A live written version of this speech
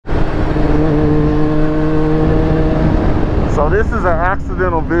This is an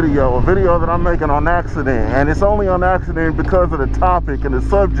accidental video, a video that I'm making on accident, and it's only on accident because of the topic and the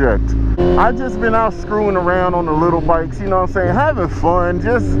subject. I just been out screwing around on the little bikes, you know what I'm saying, having fun,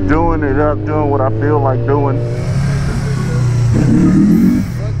 just doing it up, doing what I feel like doing.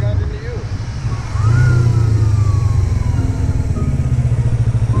 What got into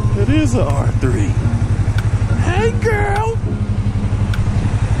you? It is an R3. Hey girl!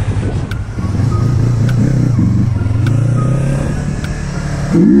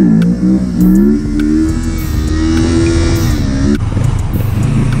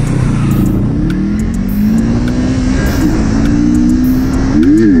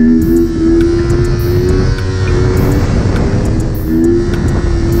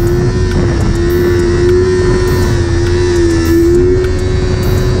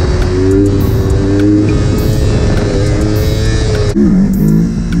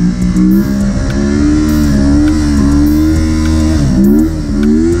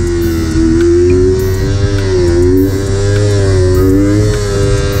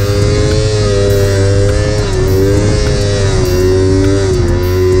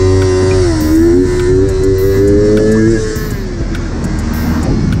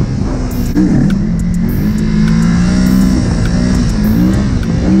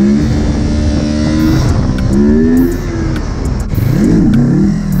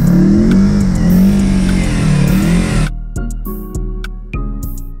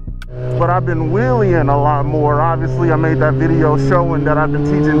 But I've been wheeling a lot more. Obviously, I made that video showing that I've been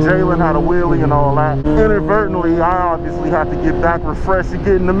teaching Jalen how to wheelie and all that. Inadvertently, I obviously have to get back refreshed and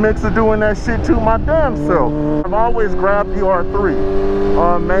get in the mix of doing that shit to my damn self. I've always grabbed the R3.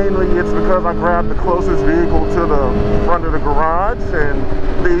 Mainly, it's because I grabbed the closest vehicle to the front of the garage and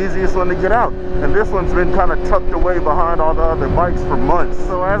the easiest one to get out. And this one's been kind of tucked away behind all the other bikes for months.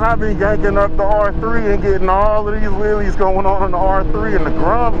 So as I've been yanking up the R3 and getting all of these wheelies going on the R3 and the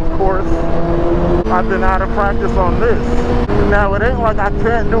Grum, of course, I've been out of practice on this. Now, it ain't like I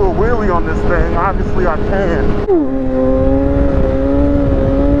can't do a wheelie on this thing. Obviously, I can.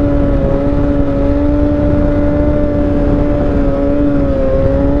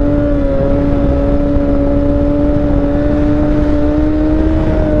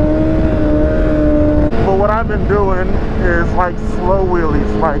 But what I've been doing is like slow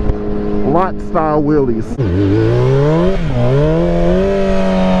wheelies, like lot style wheelies.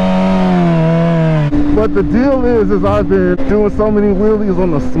 But the deal is I've been doing so many wheelies on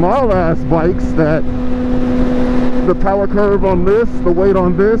the small ass bikes that the power curve on this, the weight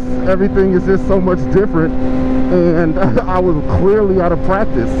on this, everything is just so much different, and I was clearly out of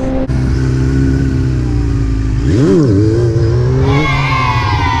practice.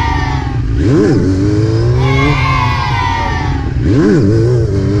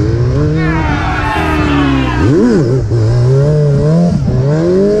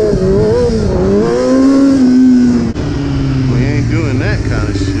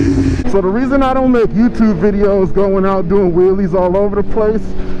 So the reason I don't make YouTube videos going out doing wheelies all over the place,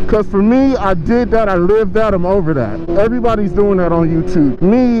 because for me, I did that, I lived that, I'm over that. Everybody's doing that on YouTube.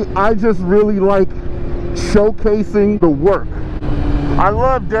 Me, I just really like showcasing the work. I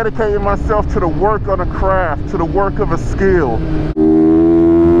love dedicating myself to the work on a craft, to the work of a skill.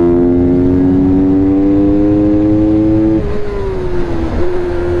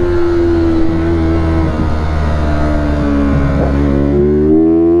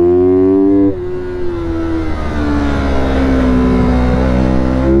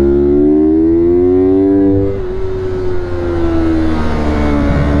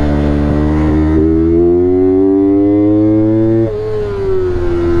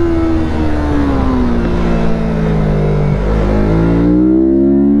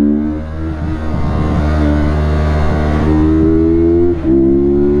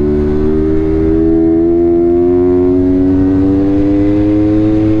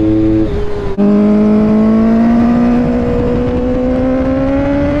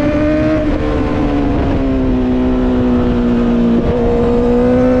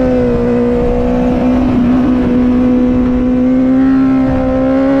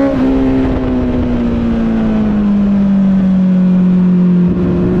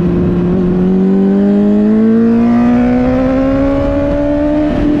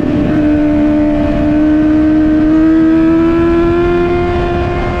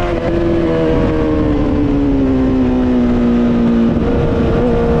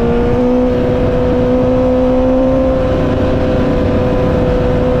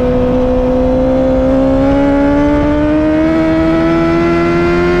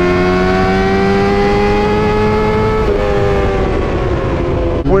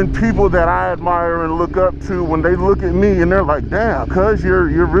 when people that I admire and look up to, when they look at me and they're like, damn, cuz you're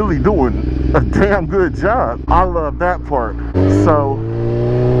really doing a damn good job. I love that part. So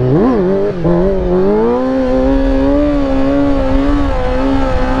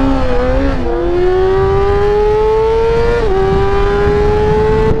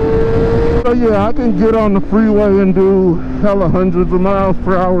yeah, I can get on the freeway and do hella hundreds of miles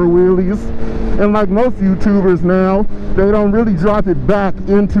per hour wheelies. And like most YouTubers now, they don't really drop it back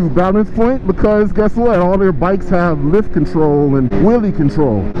into balance point because guess what? All their bikes have lift control and wheelie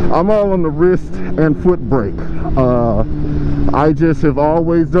control. I'm all on the wrist and foot brake. I just have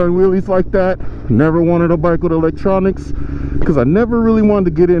always done wheelies like that. Never wanted a bike with electronics because I never really wanted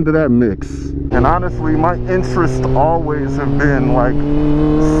to get into that mix. And honestly, my interest always have been like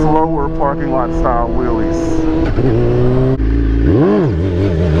slower parking lot style wheelies.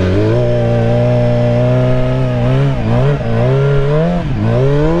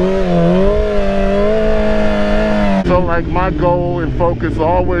 So like my goal and focus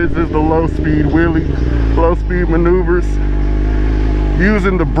always is the low speed wheelie, low speed maneuvers,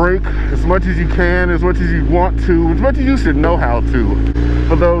 using the brake as much as you can, as much as you want to, as much as you should know how to.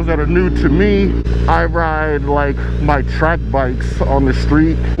 For those that are new to me, I ride like my track bikes on the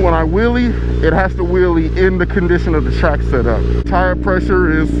street. When I wheelie, it has to wheelie in the condition of the track setup. Tire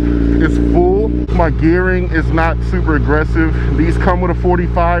pressure is full. My gearing is not super aggressive. These come with a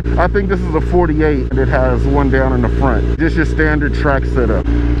 45. I think this is a 48 and it has one down in the front. Just your standard track setup.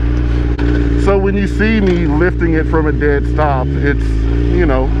 So when you see me lifting it from a dead stop, it's, you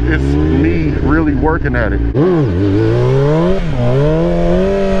know, it's me really working at it.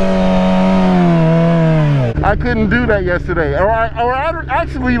 I couldn't do that yesterday.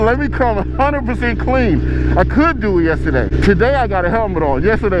 Actually, let me come 100% clean. I could do it yesterday. Today I got a helmet on.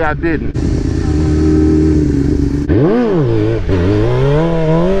 Yesterday I didn't.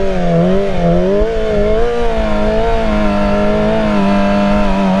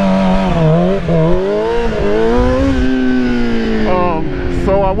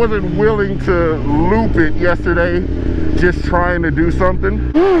 So I wasn't willing to loop it yesterday, just trying to do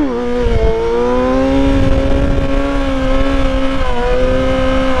something.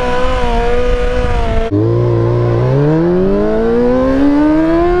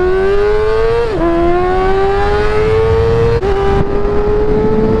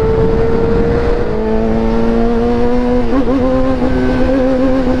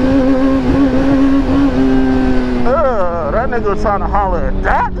 Trying to holler at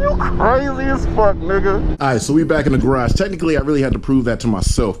that? You crazy as fuck, nigga. All right, so we back in the garage. Technically, I really had to prove that to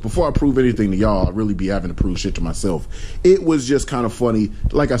myself. Before I prove anything to y'all, I really be having to prove shit to myself. It was just kind of funny.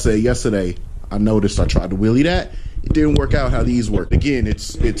 Like I said, yesterday, I noticed I tried to wheelie that. It didn't work out how these work. Again,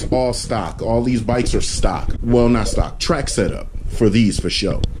 it's all stock. All these bikes are stock. Well, not stock, track setup for these for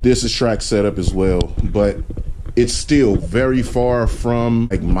show. This is track setup as well, but it's still very far from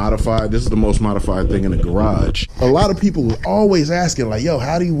like modified. This is the most modified thing in the garage. A lot of people are always asking like, yo,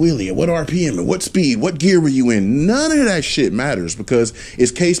 how do you wheelie it? What RPM and what speed? What gear were you in? None of that shit matters because it's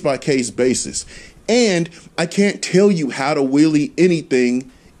case by case basis. And I can't tell you how to wheelie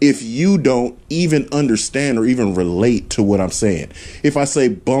anything if you don't even understand or even relate to what I'm saying. If I say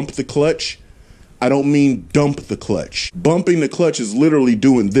bump the clutch, I don't mean dump the clutch. Bumping the clutch is literally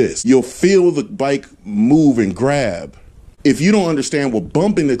doing this. You'll feel the bike move and grab. If you don't understand what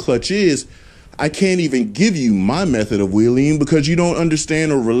bumping the clutch is, I can't even give you my method of wheeling because you don't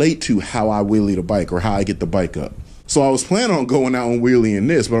understand or relate to how I wheelie the bike or how I get the bike up. So I was planning on going out and wheeling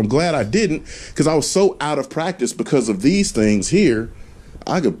this, but I'm glad I didn't because I was so out of practice because of these things here.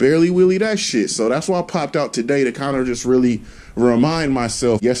 I could barely wheelie that shit. So that's why I popped out today to kind of just really remind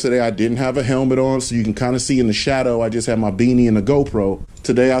myself. Yesterday I didn't have a helmet on, so you can kind of see in the shadow I just had my beanie and the GoPro.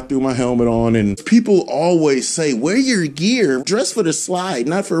 Today I threw my helmet on, and people always say, wear your gear, dress for the slide,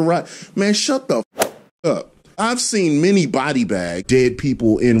 not for a ride. Man, shut the f up. I've seen many body bag dead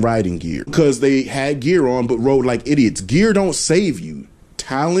people in riding gear because they had gear on but rode like idiots. Gear don't save you.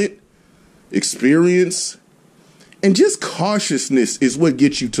 Talent, experience, and just cautiousness is what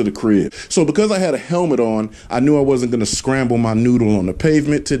gets you to the crib. So because I had a helmet on, I knew I wasn't gonna scramble my noodle on the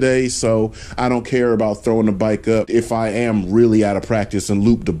pavement today, so I don't care about throwing the bike up. If I am really out of practice and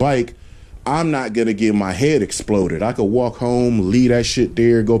loop the bike, I'm not gonna get my head exploded. I could walk home, leave that shit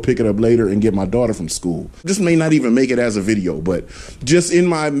there, go pick it up later and get my daughter from school. This may not even make it as a video, but just in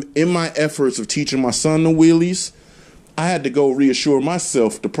my efforts of teaching my son the wheelies, I had to go reassure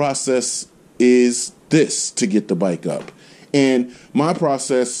myself the process is this to get the bike up. And my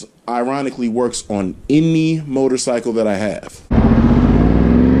process ironically works on any motorcycle that I have.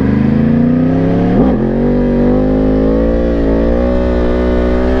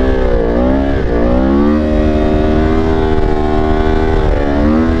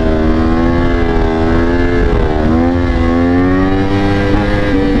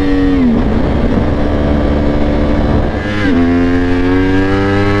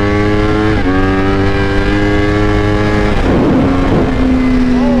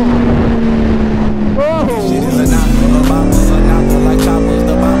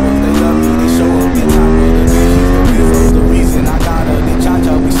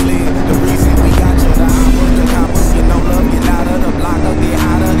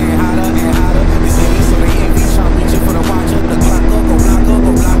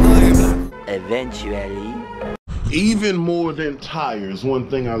 even more than tires, one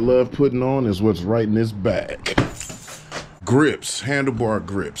thing I love putting on is what's right in this bag. Grips, handlebar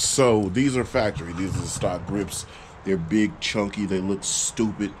grips. So these are factory. These are stock grips. They're big, chunky. They look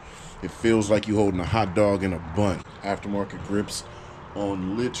stupid. It feels like you're holding a hot dog in a bun. Aftermarket grips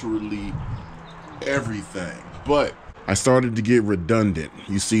on literally everything. But I started to get redundant.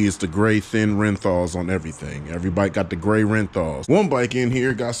 You see, it's the gray thin Renthals on everything. Every bike got the gray Renthals. One bike in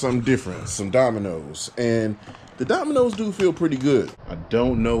here got something different, some Dominoes. And the Dominoes do feel pretty good. I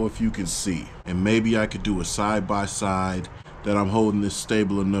don't know if you can see. And maybe I could do a side-by-side that I'm holding this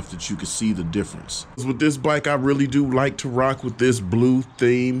stable enough that you can see the difference. With this bike, I really do like to rock with this blue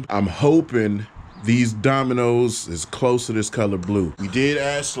theme. I'm hoping these Dominoes is close to this color blue. We did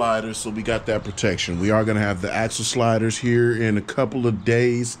add sliders, so we got that protection. We are gonna have the axle sliders here in a couple of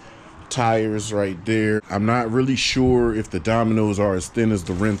days. Tires right there. I'm not really sure if the Dominoes are as thin as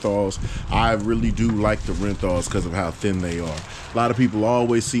the Renthals. I really do like the Renthals because of how thin they are. A lot of people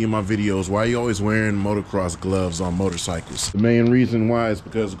always see in my videos, why are you always wearing motocross gloves on motorcycles? The main reason why is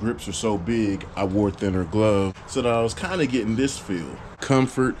because grips are so big, I wore thinner gloves so that I was kind of getting this feel.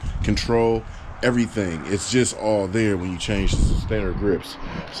 Comfort, control, everything. It's just all there when you change to thinner grips.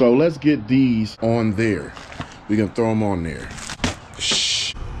 So let's get these on there. We can throw them on there.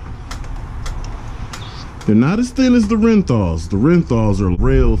 They're not as thin as the Renthals. The Renthals are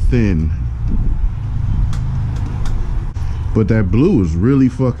real thin. But that blue is really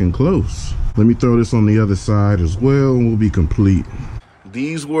fucking close. Let me throw this on the other side as well and we'll be complete.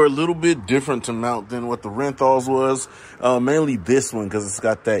 These were a little bit different to mount than what the Renthals was. Mainly this one because it's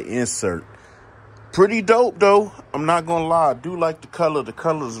got that insert. Pretty dope though. I'm not gonna lie. I do like the color. The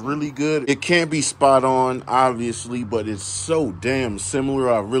color is really good. It can't be spot on, obviously, but it's so damn similar.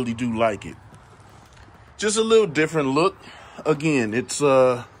 I really do like it. Just a little different look. Again, it's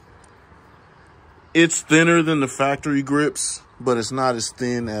thinner than the factory grips, but it's not as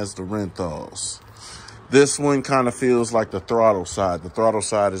thin as the Renthals. This one kind of feels like the throttle side. The throttle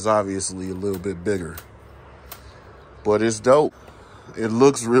side is obviously a little bit bigger, but it's dope. It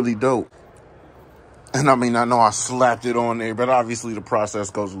looks really dope. And I mean, I know I slapped it on there, but obviously the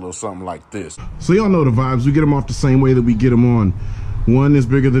process goes a little something like this. So y'all know the vibes. We get them off the same way that we get them on. One is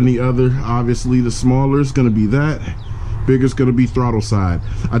bigger than the other. Obviously, the smaller is going to be that. Bigger is going to be throttle side.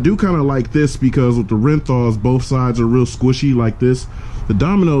 I do kind of like this because with the Renthals, both sides are real squishy like this. The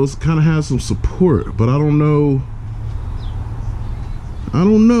Dominoes kind of have some support, but I don't know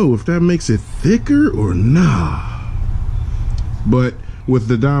if that makes it thicker or nah. But with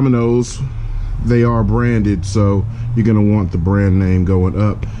the Dominoes, they are branded, so you're going to want the brand name going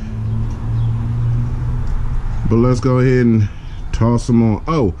up. But let's go ahead and toss them on.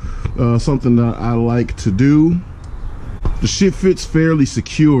 Oh, something that I like to do. The shit fits fairly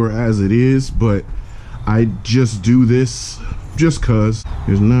secure as it is, but I just do this just cause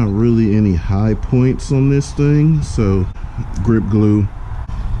there's not really any high points on this thing. So grip glue.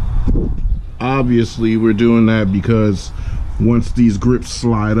 Obviously we're doing that because once these grips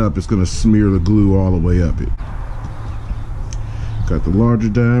slide up, it's gonna smear the glue all the way up it. Got the larger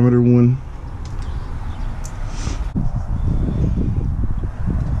diameter one.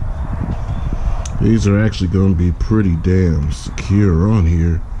 These are actually going to be pretty damn secure on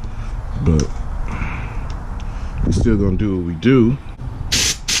here, but we're still going to do what we do.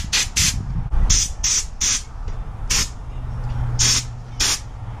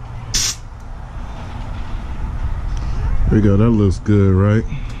 There you go, that looks good, right?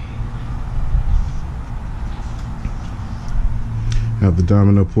 Have the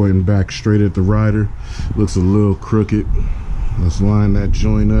domino pointing back straight at the rider. Looks a little crooked. Let's line that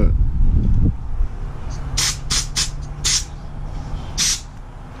joint up.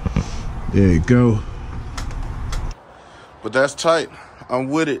 There you go. But that's tight. I'm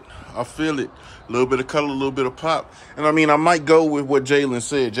with it. I feel it. A little bit of color, a little bit of pop. And I mean, I might go with what Jalen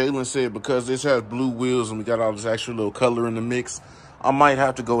said. Jalen said because this has blue wheels and we got all this extra little color in the mix, I might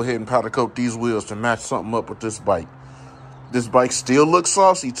have to go ahead and powder coat these wheels to match something up with this bike. This bike still looks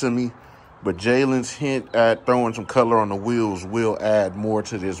saucy to me, but Jalen's hint at throwing some color on the wheels will add more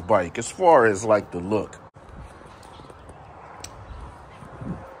to this bike as far as like the look.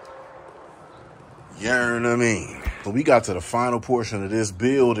 You know what I mean? So we got to the final portion of this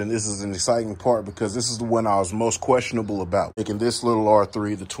build, and this is an exciting part because this is the one I was most questionable about. Making this little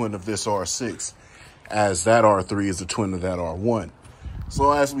R3 the twin of this R6, as that R3 is the twin of that R1.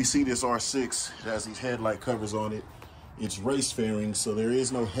 So as we see this R6, it has these headlight covers on it. It's race fairing, so there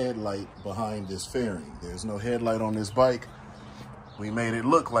is no headlight behind this fairing. There's no headlight on this bike. We made it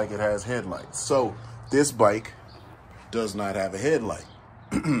look like it has headlights. So this bike does not have a headlight.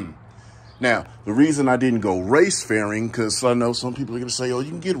 Now, the reason I didn't go race fairing, because I know some people are going to say, oh,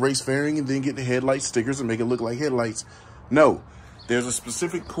 you can get race fairing and then get the headlight stickers and make it look like headlights. No, there's a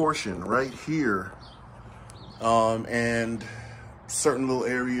specific portion right here and certain little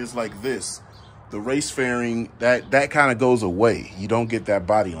areas like this. The race fairing, that kind of goes away. You don't get that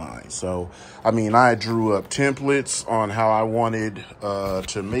body line. So, I mean, I drew up templates on how I wanted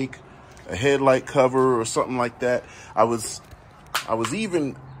to make a headlight cover or something like that. I was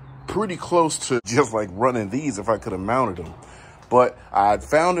even pretty close to just like running these if I could have mounted them. But I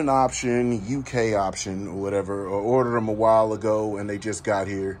found an option, UK option or whatever, or ordered them a while ago and they just got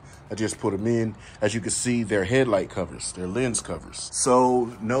here. I just put them in. As you can see, they're headlight covers, they're lens covers.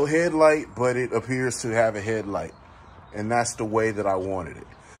 So no headlight, but it appears to have a headlight. And that's the way that I wanted it.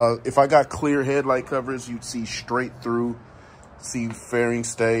 If I got clear headlight covers, you'd see straight through, see fairing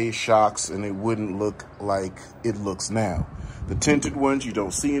stay, shocks, and it wouldn't look like it looks now. The tinted ones, you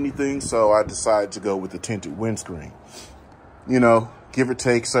don't see anything, so I decided to go with the tinted windscreen. You know, give or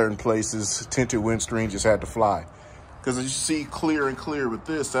take certain places, tinted windscreen just had to fly. Because as you see clear and clear with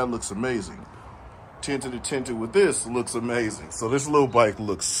this, that looks amazing. Tinted and tinted with this looks amazing. So this little bike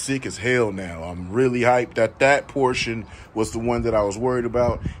looks sick as hell now. I'm really hyped that that portion was the one that I was worried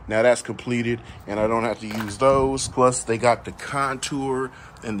about. Now that's completed and I don't have to use those. Plus they got the contour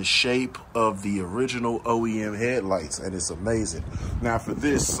and the shape of the original OEM headlights and it's amazing. Now for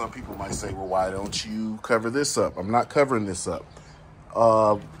this, some people might say, well, why don't you cover this up? I'm not covering this up.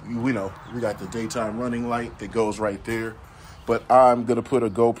 We know we got the daytime running light that goes right there, but I'm gonna put a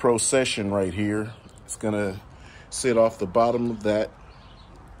GoPro Session right here. It's gonna sit off the bottom of that.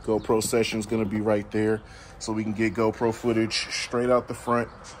 GoPro Session is gonna be right there, so we can get GoPro footage straight out the front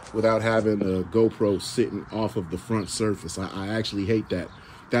without having a GoPro sitting off of the front surface. I actually hate that.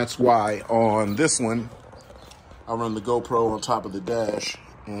 That's why on this one, I run the GoPro on top of the dash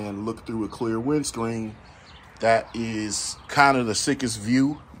and look through a clear windscreen. That is kind of the sickest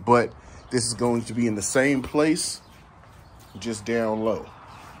view, but this is going to be in the same place, just down low.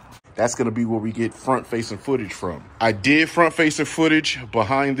 That's going to be where we get front-facing footage from. I did front-facing footage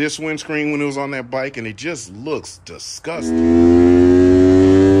behind this windscreen when it was on that bike, and it just looks disgusting.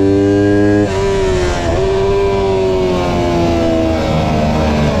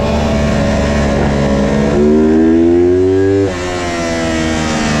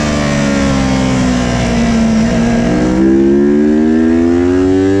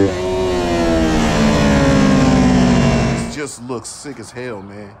 Looks sick as hell,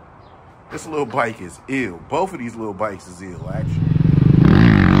 man. This little bike is ill. Both of these little bikes is ill, actually.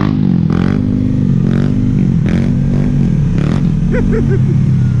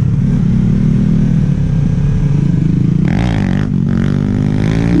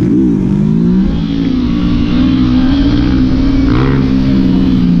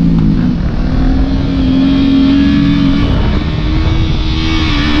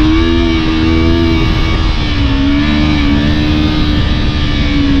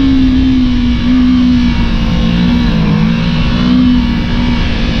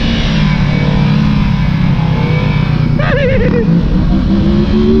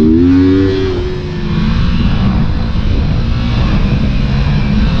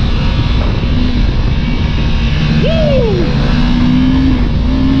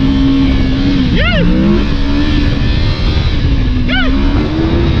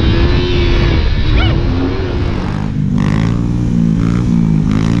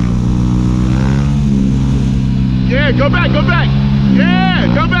 Go back, go back. Yeah,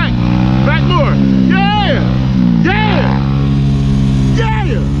 go back. Back more. Yeah. Yeah.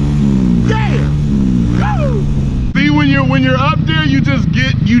 Yeah. Yeah. Woo. See, when you're up there, you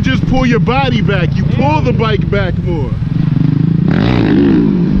just pull your body back. You pull the bike back more.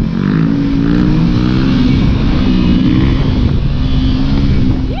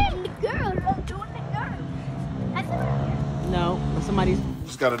 No, somebody's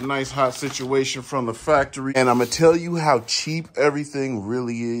got a nice hot situation from the factory, and I'm gonna tell you how cheap everything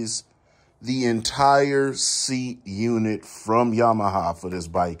really is. The entire seat unit from Yamaha for this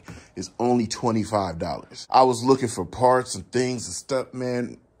bike is only $25. I was looking for parts and things and stuff,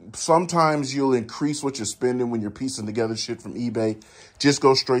 man. Sometimes you'll increase what you're spending when you're piecing together shit from eBay. Just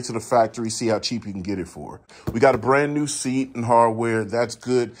go straight to the factory, see how cheap you can get it for. We got a brand new seat and hardware. That's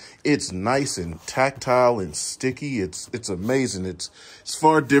good. It's nice and tactile and sticky. It's amazing. It's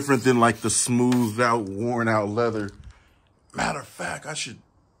far different than like the smoothed out, worn out leather. Matter of fact, I should,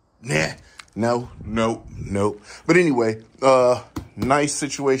 no. But anyway, nice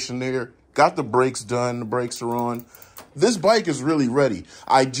situation there. Got the brakes done. The brakes are on. This bike is really ready.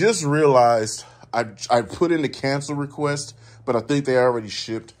 I just realized I put in the cancel request, but I think they already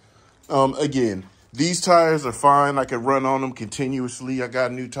shipped. Again, these tires are fine. I can run on them continuously. I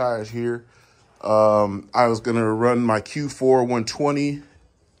got new tires here. I was going to run my Q4 120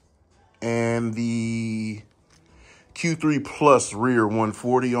 and the Q3 Plus rear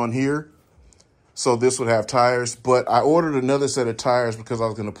 140 on here. So this would have tires, but I ordered another set of tires because I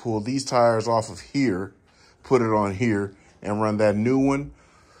was going to pull these tires off of here, put it on here, and run that new one.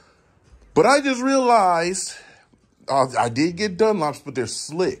 But I just realized I did get Dunlops, but they're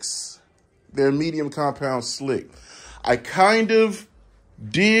slicks. They're medium compound slick. I kind of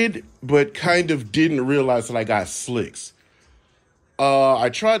did, but kind of didn't realize that I got slicks. I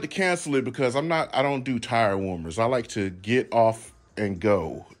tried to cancel it because I don't do tire warmers. I like to get off and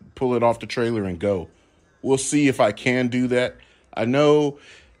go, pull it off the trailer and go. We'll see if I can do that. I know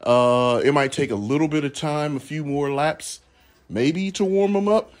it might take a little bit of time, a few more laps, maybe to warm them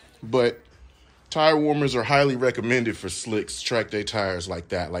up, but tire warmers are highly recommended for slicks, track day tires like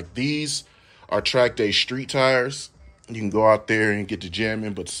that. Like these are track day street tires. You can go out there and get to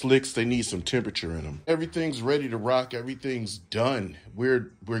jamming, but slicks, they need some temperature in them. Everything's ready to rock. Everything's done.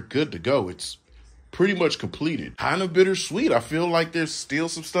 We're good to go. It's pretty much completed. Kind of bittersweet. I feel like there's still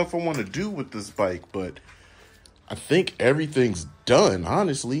some stuff I want to do with this bike, but I think everything's done,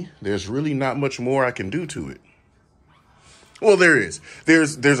 honestly. There's really not much more I can do to it. Well, there is.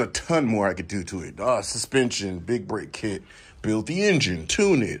 There's a ton more I could do to it. Suspension, big brake kit, build the engine,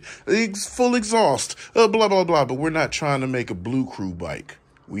 tune it, full exhaust, blah, blah, blah. But we're not trying to make a Blue Crew bike.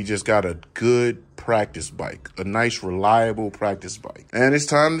 We just got a good practice bike, a nice, reliable practice bike. And it's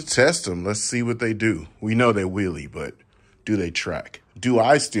time to test them. Let's see what they do. We know they wheelie, but do they track? Do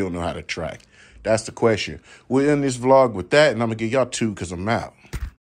I still know how to track? That's the question. We'll end this vlog with that, and I'm going to give y'all two because I'm out.